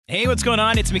Hey, what's going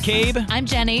on? It's McCabe. I'm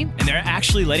Jenny. And they're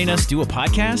actually letting us do a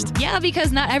podcast? Yeah,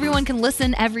 because not everyone can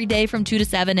listen every day from 2 to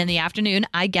 7 in the afternoon.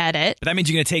 I get it. But that means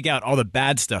you're going to take out all the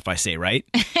bad stuff I say, right?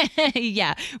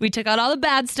 Yeah, we took out all the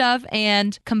bad stuff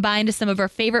and combined some of our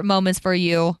favorite moments for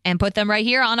you and put them right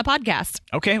here on a podcast.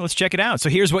 Okay, let's check it out. So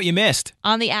here's what you missed.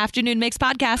 On the Afternoon Mix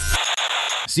podcast.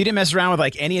 So you didn't mess around with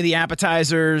like any of the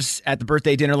appetizers at the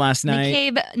birthday dinner last night?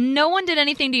 McCabe, no one did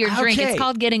anything to your drink. It's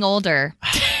called getting older.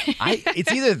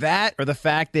 It's either that or the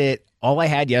fact that all I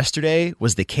had yesterday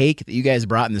was the cake that you guys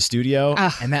brought in the studio,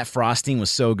 and that frosting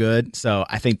was so good. So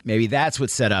I think maybe that's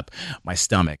what set up my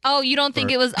stomach. Oh, you don't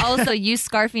think it was also you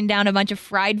scarfing down a bunch of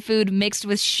fried food mixed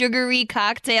with sugary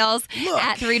cocktails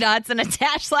at 3 Dots and a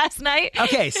Dash last night?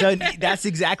 Okay, so that's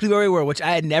exactly where we were, which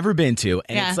I had never been to.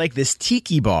 And it's like this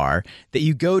tiki bar that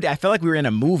you go to. I felt like we were in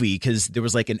a movie because there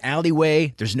was like an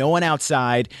alleyway. There's no one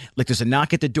outside. Like there's a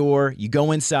knock at the door. You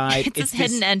go inside. It's this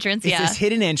hidden entrance, It's this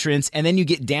hidden entrance. And then you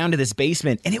get down to this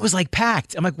basement and it was like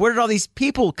packed. I'm like, where did all these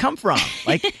people come from?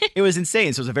 Like it was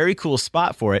insane. So it was a very cool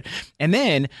spot for it. And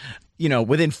then, you know,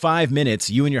 within 5 minutes,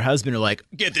 you and your husband are like,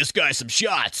 get this guy some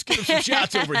shots. Get him some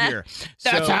shots over here.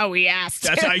 That's how we asked.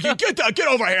 That's how you get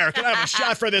over here. Can I have a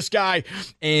shot for this guy?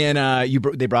 And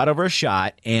they brought over a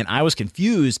shot, and I was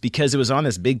confused because it was on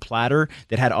this big platter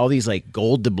that had all these like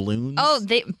gold doubloons. Oh,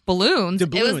 balloons.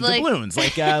 It was like doubloons,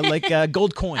 like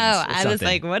gold coins. Oh, I was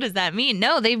like, what does that mean?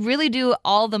 No, they really do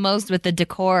all the most with the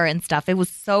decor and stuff. It was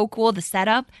so cool, the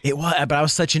setup. It was, but I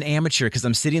was such an amateur because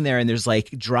I'm sitting there and there's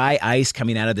like dry ice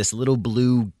coming out of this little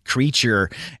blue creature,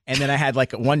 and then I had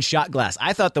like one shot glass.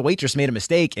 I thought the waitress made a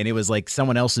mistake and it was like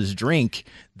someone else's drink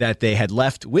that they had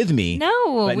left with me.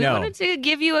 No, we wanted to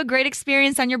give you a great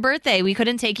experience on your birthday. We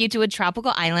couldn't take you to a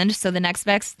tropical island, so the next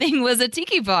best thing was a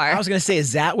tiki bar. I was going to say,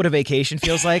 is that what a vacation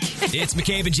feels like? It's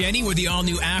McCabe and Jenny with the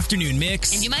all-new Afternoon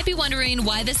Mix. And you might be wondering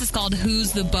why this is called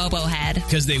Who's the Bobo Head?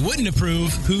 Because they wouldn't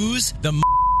approve Who's the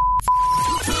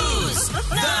Who's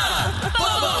the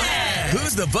Bobo Head?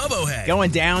 Who's the Bobo Head?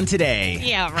 Going down today.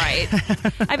 Yeah, right.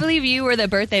 I believe you were the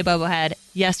birthday Bobo Head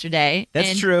yesterday.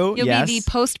 That's true, You'll yes. be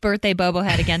the post-birthday Bobo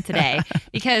Head again today.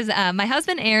 Because my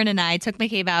husband Aaron and I took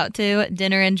McCabe out to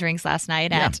dinner and drinks last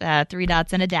night at 3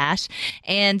 Dots and a Dash.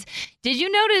 And did you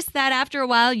notice that after a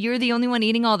while, you're the only one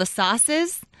eating all the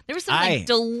sauces? There were some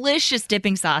delicious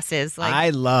dipping sauces.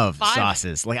 I love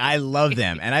sauces. Like I love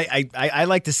them. And I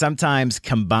like to sometimes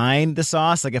combine the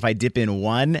sauce. Like if I dip in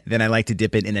one, then I like to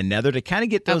dip it in another to kind of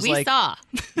get those we saw.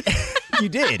 You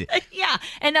did. Yeah.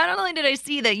 And not only did I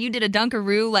see that you did a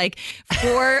Dunkaroo, like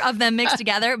 4 of them mixed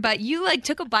together, but you like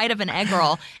took a bite of an egg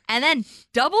roll and then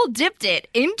double dipped it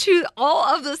into all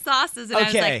of the sauces. And I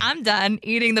was like, I'm done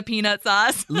eating the peanut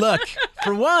sauce. Look,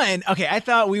 for one, I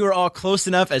thought we were all close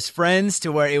enough as friends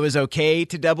to where it was okay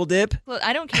to double dip. Look,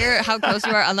 I don't care how close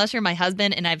you are unless you're my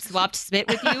husband and I've swapped spit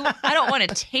with you. I don't want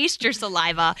to taste your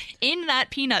saliva in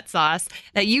that peanut sauce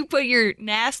that you put your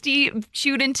nasty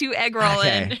shoot into egg roll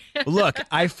in. Look,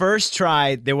 I first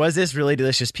tried, there was this really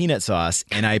delicious peanut sauce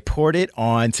and I poured it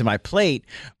onto my plate,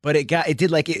 but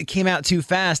it came out too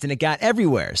fast and it got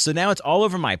everywhere. So now it's all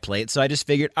over my plate. So I just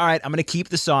figured, all right, I'm going to keep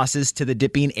the sauces to the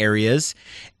dipping areas.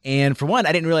 And for one,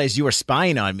 I didn't realize you were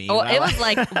spying on me. Oh, it was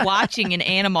like watching an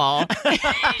animal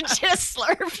just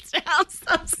slurp down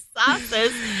some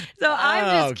sauces. So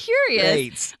I'm just curious.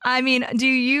 Great. I mean, do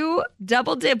you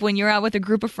double dip when you're out with a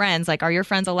group of friends? Like, are your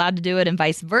friends allowed to do it and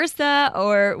vice versa?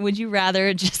 Or would you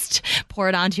rather just pour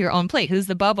it onto your own plate? Who's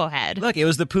the Bobo Head? Look, it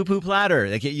was the poo-poo platter.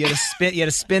 Like you had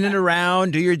to spin it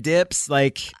around, do your dips.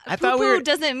 Like I thought poo-poo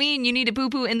doesn't mean you need to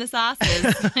poo-poo in the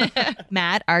sauces.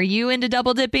 Matt, are you into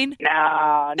double dipping?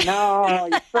 No,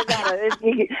 you still gotta.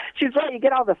 She's right. You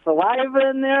get all the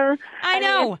saliva in there. I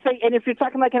know. And if you're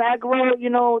talking like an egg roll, you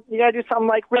gotta do something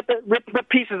like rip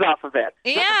pieces off of it.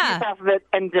 Yeah, rip a piece off of it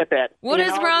and dip it. What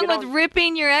is wrong with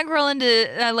ripping your egg roll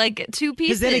into like 2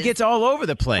 pieces? Because then it gets all over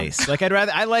the place. Like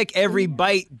I like every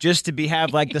bite just to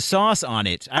have like the sauce on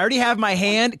it. I already have my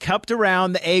hand cupped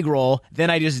around the egg roll. Then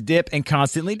I just dip and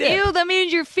constantly dip. Ew, that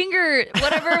means your finger,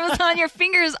 whatever was on your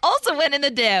fingers, also went in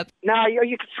the dip. No,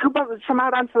 you could scoop up some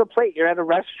out onto the plate. You're at a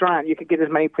restaurant. You could get as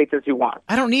many plates as you want.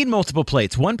 I don't need multiple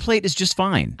plates. One plate is just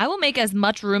fine. I will make as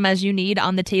much room as you need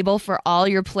on the table for all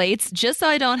your plates, just so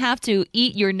I don't have to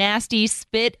eat your nasty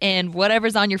spit and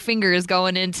whatever's on your fingers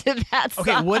going into that sauce.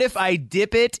 Okay, what if I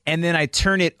dip it and then I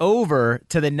turn it over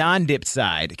to the non-dip undipped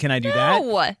side. Can I do that?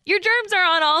 No, your germs are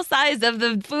on all sides of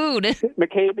the food.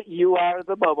 McCabe, you are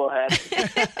the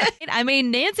bubblehead. I mean,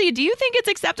 Nancy, do you think it's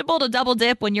acceptable to double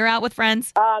dip when you're out with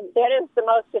friends? That is the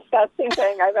most disgusting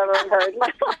thing I've ever heard in my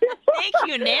life. Thank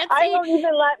you, Nancy. I won't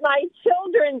even let my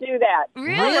children do that.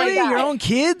 Really? Your own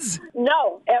kids?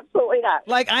 No, absolutely not.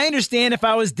 Like, I understand if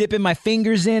I was dipping my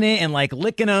fingers in it and, like,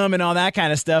 licking them and all that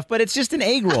kind of stuff, but it's just an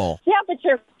egg roll. Yeah, but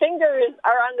your fingers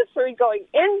are on the food going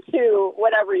into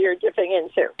whatever you're dipping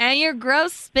into. And your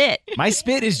gross spit. My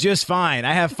spit is just fine.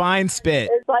 I have fine spit.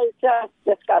 It's like just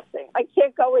disgusting. I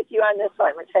can't go with you on this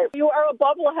one, McCabe. You are a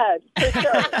bubblehead, for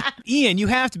sure. Ian, you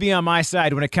have to be on my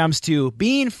side when it comes to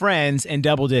being friends and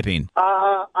double dipping.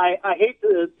 I hate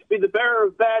to be the bearer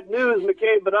of bad news,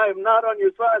 McCabe, but I am not on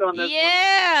your side on this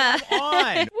Yeah. Come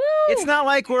on. It's not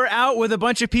like we're out with a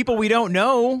bunch of people we don't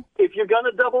know. If you're going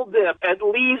to double dip, at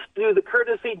least do the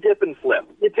courtesy dip and flip.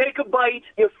 You take a bite,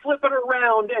 you flip it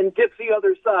around, and dip the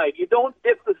other side. You don't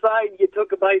dip the side you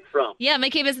took a bite from. Yeah,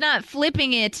 McCabe, it's not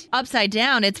flipping it upside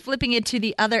down. It's flipping it to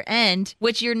the other end,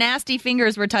 which your nasty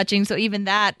fingers were touching, so even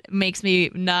that makes me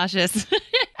nauseous.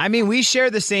 I mean, we share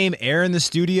the same air in the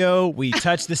studio. We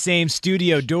touch the same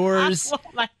studio doors.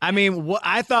 I mean,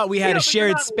 I thought we had a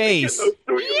shared space.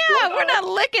 Yeah, we're not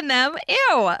licking them.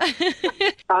 Ew.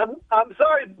 I'm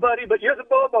sorry, buddy, but you're the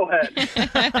bobo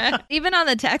head. Even on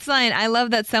the text line, I love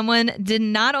that someone did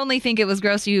not only think it was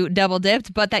gross you double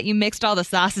dipped, but that you mixed all the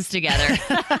sauces together.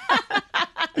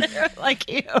 They're like,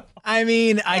 ew. I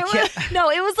mean, I can't.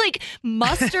 It was like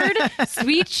mustard,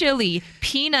 sweet chili,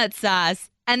 peanut sauce,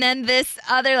 and then this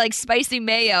other like spicy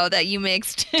mayo that you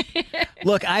mixed.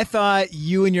 Look, I thought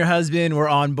you and your husband were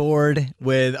on board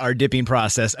with our dipping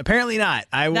process. Apparently not.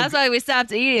 That's why we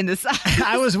stopped eating the sauce.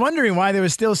 I was wondering why there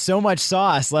was still so much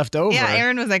sauce left over. Yeah,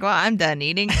 Aaron was like, well, I'm done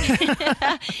eating.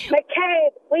 McCabe,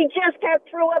 we just got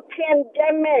through a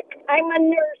pandemic. I'm a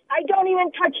nurse. I don't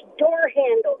even touch door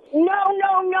handles.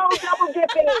 No, double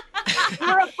dipping.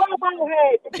 You're a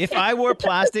bubblehead. If I wore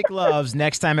plastic gloves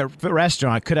next time at a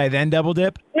restaurant, could I then double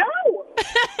dip? No.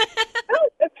 No,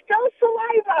 it's still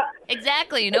saliva.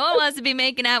 Exactly. No one wants to be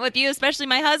making out with you, especially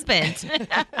my husband.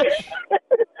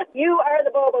 You are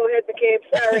the bobo head,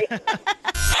 McCabe. Sorry.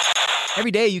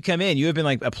 Every day you come in, you have been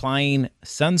like applying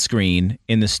sunscreen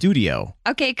in the studio.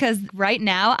 Okay, because right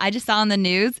now, I just saw on the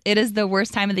news, it is the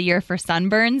worst time of the year for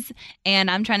sunburns,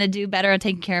 and I'm trying to do better at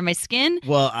taking care of my skin.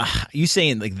 Well, you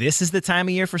saying like this is the time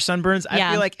of year for sunburns?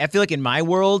 Yeah. I feel like in my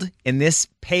world, in this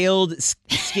paled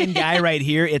skin guy right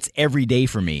here, it's every day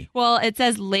for me. Well, it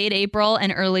says late April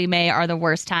and early May are the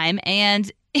worst time,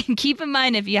 and keep in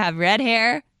mind if you have red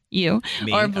hair, you,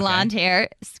 Me? or blonde Okay. hair,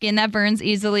 skin that burns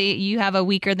easily, you have a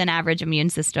weaker than average immune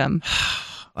system.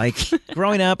 Like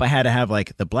growing up, I had to have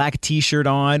like the black T-shirt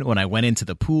on when I went into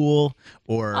the pool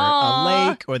or a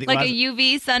lake or like a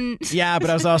UV sun. Yeah, but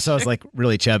I was like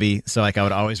really chubby, so like I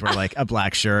would always wear like a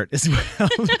black shirt as well.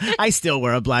 I still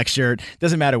wear a black shirt,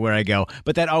 doesn't matter where I go,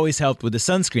 but that always helped with the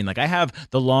sunscreen. Like I have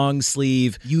the long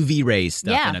sleeve UV rays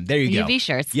stuff in them. There you go. UV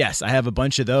shirts. Yes, I have a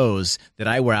bunch of those that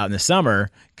I wear out in the summer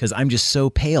because I'm just so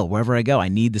pale wherever I go. I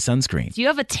need the sunscreen. Do you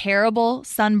have a terrible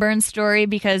sunburn story?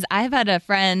 Because I've had a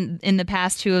friend in the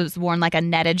past who has worn like a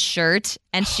netted shirt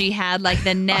and she had like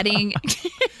the netting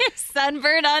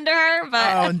sunburn under her.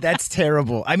 But Oh, that's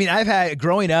terrible. I mean,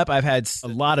 growing up, I've had a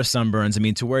lot of sunburns. I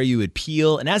mean, to where you would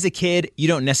peel. And as a kid, you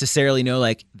don't necessarily know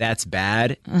like that's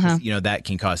bad. 'Cause, you know, that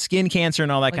can cause skin cancer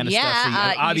and all that kind of stuff. So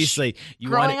obviously,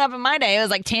 growing up in my day, it was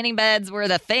like tanning beds were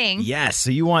the thing. Yes, so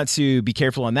you want to be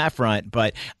careful on that front.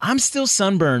 But I'm still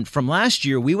sunburned from last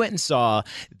year. We went and saw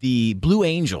the Blue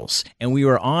Angels, and we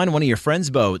were on one of your friends'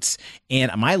 boats,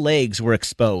 and my legs were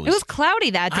exposed. It was cloudy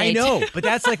that day. I know, but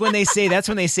that's like when they say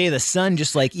the sun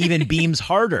just like even beams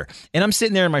harder. And I'm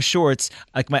sitting there in my shorts,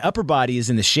 like my upper body is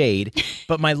in the shade,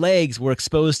 but my legs were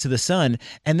exposed to the sun,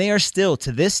 and they are still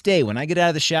to this day. When I get out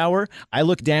of the shower, I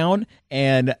look down,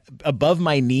 and above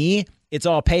my knee, it's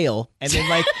all pale, and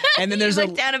then there's you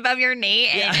look down above your knee.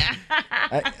 Yeah.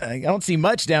 I don't see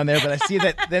much down there, but I see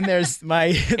that. Then there's my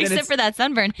except for that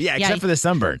sunburn. Yeah, except for the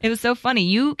sunburn. It was so funny.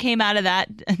 You came out of that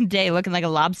day looking like a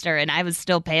lobster, and I was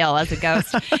still pale as a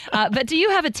ghost. But do you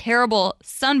have a terrible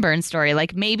sunburn story?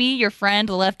 Like maybe your friend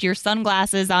left your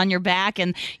sunglasses on your back,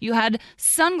 and you had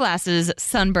sunglasses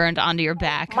sunburned onto your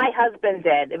back. My husband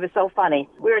did. It was so funny.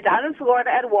 We were down in Florida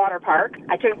at a water park.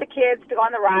 I took the kids to go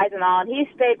on the rides and all, and he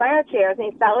stayed by our chair. downstairs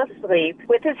and he fell asleep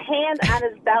with his hand on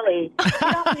his belly.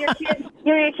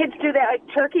 When your kids do that,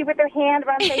 like turkey with their hand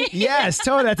around their Yes,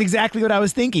 totally. That's exactly what I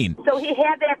was thinking. So he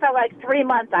had that for like 3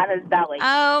 months on his belly.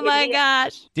 Oh, my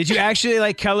gosh. Did you actually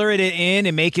like color it in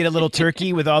and make it a little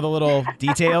turkey with all the little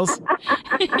details?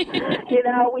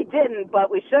 We didn't,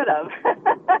 but we should have.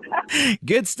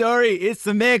 Good story. It's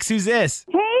the mix. Who's this?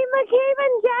 Hey, McCabe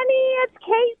and Jenny, it's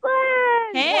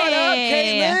Caitlin. Hey. What up,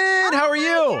 Caitlin? How are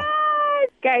you?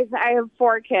 Guys, I have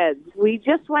 4 kids. We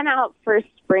just went out for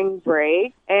spring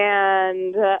break,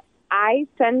 and I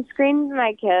sunscreened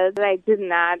my kids. I did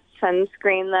not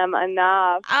sunscreen them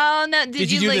enough. Oh, no.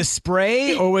 Did you do the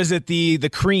spray or was it the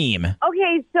cream?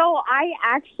 Okay, so I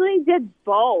actually did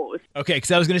both. Okay, because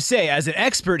I was going to say, as an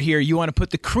expert here, you want to put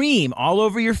the cream all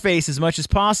over your face as much as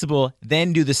possible,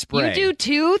 then do the spray. You do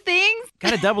 2 things?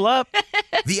 Got to double up.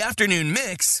 The afternoon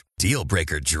mix. Deal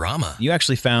breaker drama. You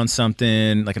actually found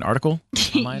something, like an article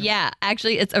online? Yeah,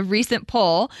 actually, it's a recent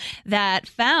poll that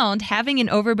found having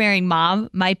an overbearing mom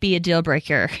might be a deal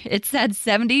breaker. It said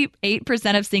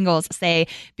 78% of singles say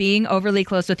being overly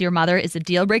close with your mother is a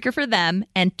deal breaker for them,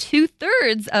 and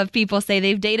 2/3 of people say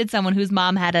they've dated someone whose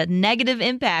mom had a negative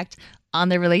impact on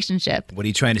their relationship. What are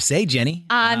you trying to say, Jenny?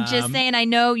 I'm just saying, I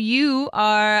know you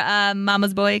are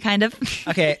mama's boy, kind of.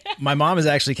 Okay, my mom is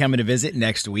actually coming to visit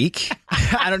next week.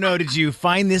 I don't know, did you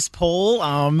find this poll?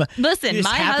 Listen, you just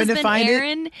my happened to husband, find it?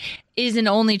 Aaron, is an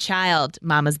only child,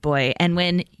 mama's boy. And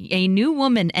when a new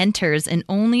woman enters an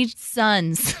only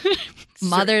son's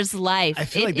mother's life, I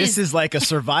feel like this is like a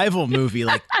survival movie,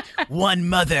 like one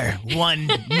mother, one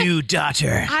new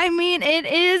daughter. I mean, it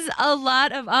is a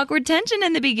lot of awkward tension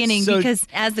in the beginning because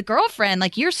as the girlfriend,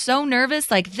 like you're so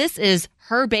nervous, like this is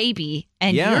her baby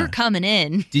and you're coming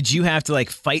in. Did you have to like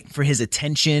fight for his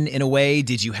attention in a way?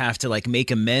 Did you have to like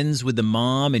make amends with the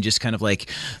mom and just kind of like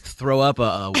throw up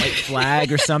a white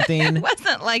flag or something? It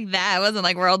wasn't like that. It wasn't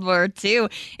like World War II.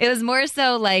 It was more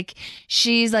so like,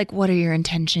 she's like, what are your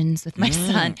intentions with my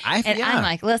son? I'm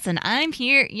like, listen, I'm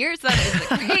here. Your son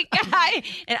is a great guy.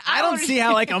 And I don't see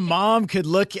how like a mom could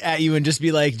look at you and just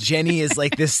be like, Jenny is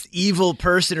like this evil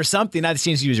person or something. Not to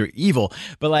change you as evil,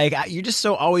 but like you're just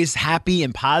so always happy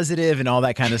and positive and all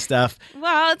that kind of stuff.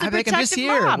 Well, it's a protective I'm just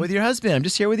here mom. with your husband. I'm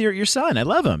just here with your son. I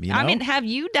love him. You know? I mean, have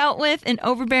you dealt with an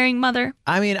overbearing mother?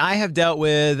 I mean,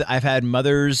 I've had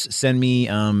mothers send me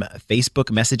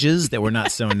Facebook messages that were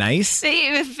not so nice.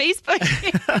 Facebook.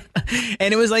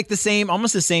 And it was like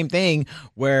almost the same thing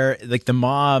where like the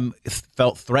mom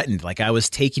felt threatened, like I was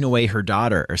taking away her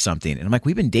daughter or something. And I'm like,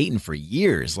 we've been dating for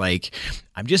years. Like,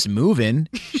 I'm just moving.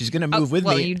 She's going to move with me.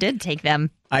 Well, you did take them.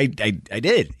 I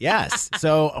did, yes.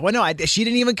 So, she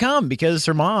didn't even come because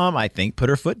her mom, I think, put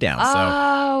her foot down.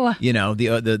 Oh. So,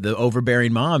 the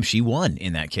overbearing mom, she won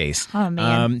in that case. Oh,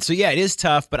 man. So, yeah, it is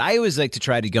tough, but I always like to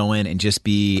try to go in and just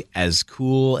be as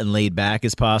cool and laid back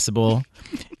as possible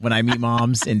when I meet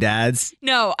moms and dads.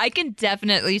 No, I can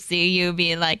definitely see you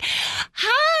being like,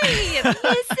 hi,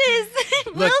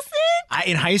 Mrs. Wilson.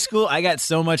 In high school, I got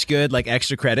so much good, like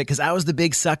extra credit because I was the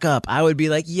big suck up. I would be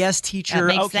like, yes, teacher. That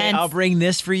makes Okay, sense. I'll bring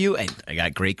this for you. And I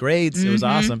got great grades. It was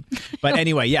awesome. But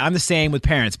anyway, yeah, I'm the same with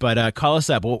parents. But call us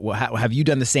up. Have you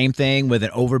done the same thing with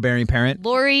an overbearing parent?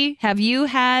 Lori, have you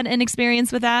had an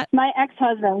experience with that? My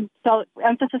ex-husband, so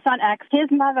emphasis on ex, his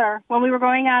mother, when we were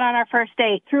going out on our first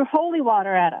date, threw holy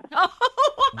water at us.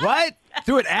 What?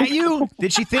 Threw it at you?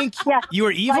 Did she think you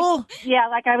were evil?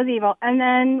 Like I was evil. And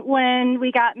then when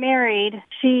we got married,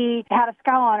 she had a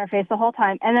scowl on her face the whole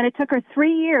time. And then it took her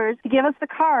 3 years to give us the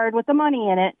card with the money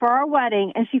in it for our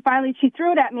wedding. And she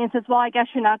threw it at me and says, well, I guess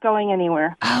you're not going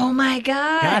anywhere. Oh, my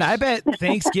God. God, I bet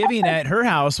Thanksgiving at her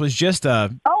house was just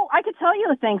a... Oh, I could tell you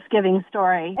a Thanksgiving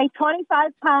story. A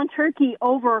 25-pound turkey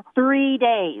over 3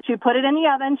 days. She'd put it in the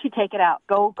oven. She'd take it out.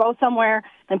 Go somewhere,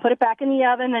 then put it back in the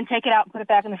oven, then take it out and put it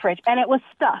back in the fridge. And it was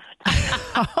stuffed.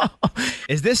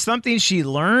 Is this something she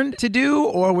learned to do,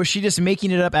 or was she just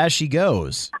making it up as she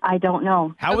goes? I don't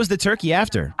know. How was the turkey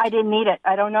after? I didn't eat it.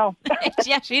 I don't know.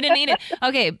 Yeah, she didn't eat it.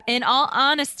 Okay, in all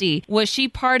honesty, was she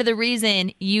part of the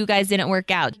reason you guys didn't work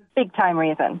out? Big time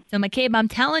reason. So, McCabe, I'm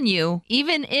telling you,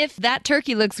 even if that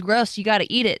turkey looks gross, you got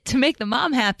to eat it to make the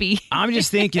mom happy. I'm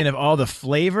just thinking of all the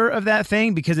flavor of that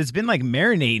thing because it's been like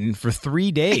marinating for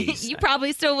 3 days. You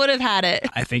probably still would have had it.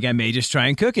 I think I may just try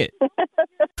and cook it.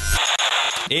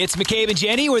 It's McCabe and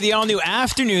Jenny. We're the all-new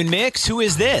afternoon mix. Who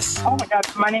is this? Oh, my God.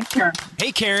 My name's Karen.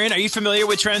 Hey, Karen. Are you familiar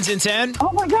with Trends in 10?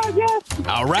 Oh, my God, yes.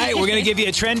 All right. We're going to give you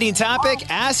a trending topic,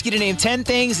 ask you to name 10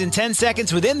 things in 10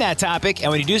 seconds within that topic.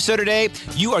 And when you do so today,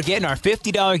 you are getting our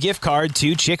 $50 gift card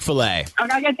to Chick-fil-A. I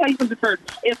got to tell you something first.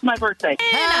 It's my birthday.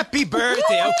 Happy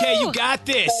birthday. Okay, you got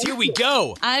this. Here we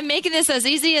go. I'm making this as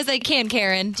easy as I can,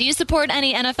 Karen. Do you support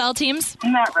any NFL teams?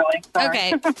 Not really. Sorry.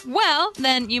 Okay. Well,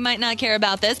 then you might not care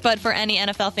about this, but for any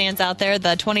NFL fans out there,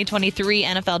 the 2023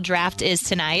 NFL Draft is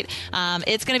tonight.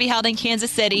 It's going to be held in Kansas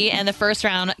City, and the first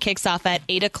round kicks off at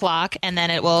 8 o'clock, and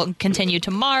then it will continue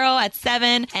tomorrow at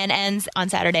 7 and ends on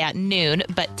Saturday at noon.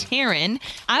 But Taryn,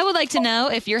 I would like to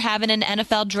know if you're having an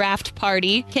NFL Draft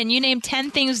party, can you name 10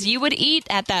 things you would eat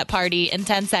at that party in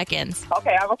 10 seconds?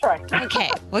 Okay, I will try. Okay,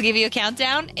 we'll give you a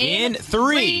countdown. In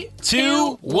 3,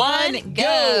 2, 1,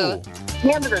 go.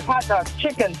 Hamburgers, hot dogs,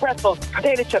 chicken, pretzels,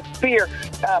 potato chips, beer,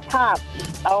 pop.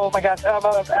 Oh, my gosh.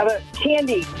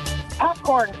 Candy,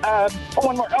 popcorn.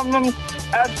 One more. Oh,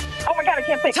 my God, I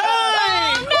can't think. Time!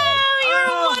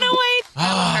 Oh, no, you wait.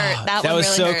 That one hurt. That was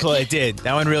really so hurt. close. It did.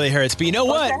 That one really hurts. But you know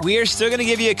what? Okay. We are still going to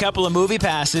give you a couple of movie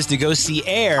passes to go see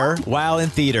Air while in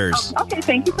theaters. Okay,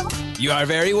 thank you so much. You are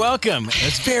very welcome.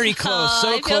 It's very close. Oh, I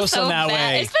So feel close so on that bad,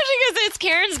 way. especially because it's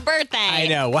Karen's birthday. I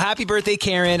know. Well, happy birthday,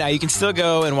 Karen. You can still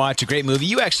go and watch a great movie.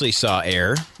 You actually saw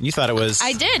Air. You thought it was...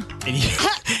 I did. And you,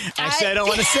 actually, I don't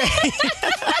want to say.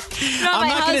 No, I'm my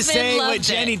not going to husband say what loved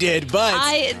Jenny it. did, but...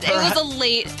 It was a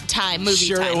late time movie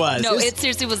Sure time. it was. No, It was- it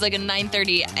seriously was like a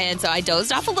 9:30, and so I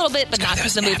dozed off a little bit, but not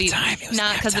because the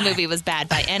movie, was bad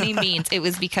by any means. It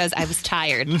was because I was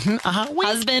tired.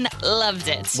 Husband loved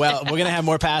it. Well, we're going to have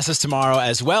more passes tomorrow,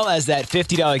 as well as that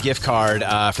 $50 gift card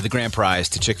for the grand prize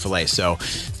to Chick-fil-A. So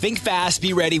think fast,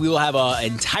 be ready. We will have an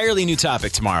entirely new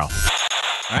topic tomorrow.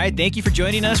 All right, thank you for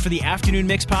joining us for the Afternoon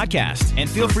Mix podcast. And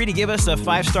feel free to give us a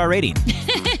 5-star rating.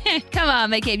 Come on,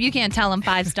 McCabe, you can't tell him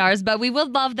 5 stars, but we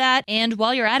would love that. And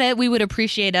while you're at it, we would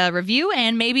appreciate a review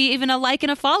and maybe even a like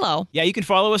and a follow. Yeah, you can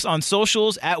follow us on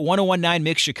socials at 1019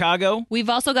 Mix Chicago. We've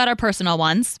also got our personal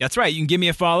ones. That's right. You can give me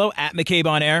a follow at McCabe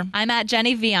on Air. I'm at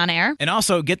Jenny V on air. And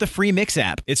also get the free Mix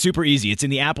app. It's super easy. It's in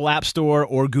the Apple App Store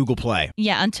or Google Play.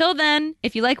 Yeah, until then,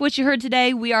 if you like what you heard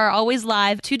today, we are always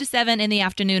live 2 to 7 in the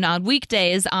afternoon on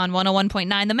weekdays on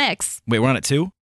 101.9 The Mix. Wait, we're on at 2?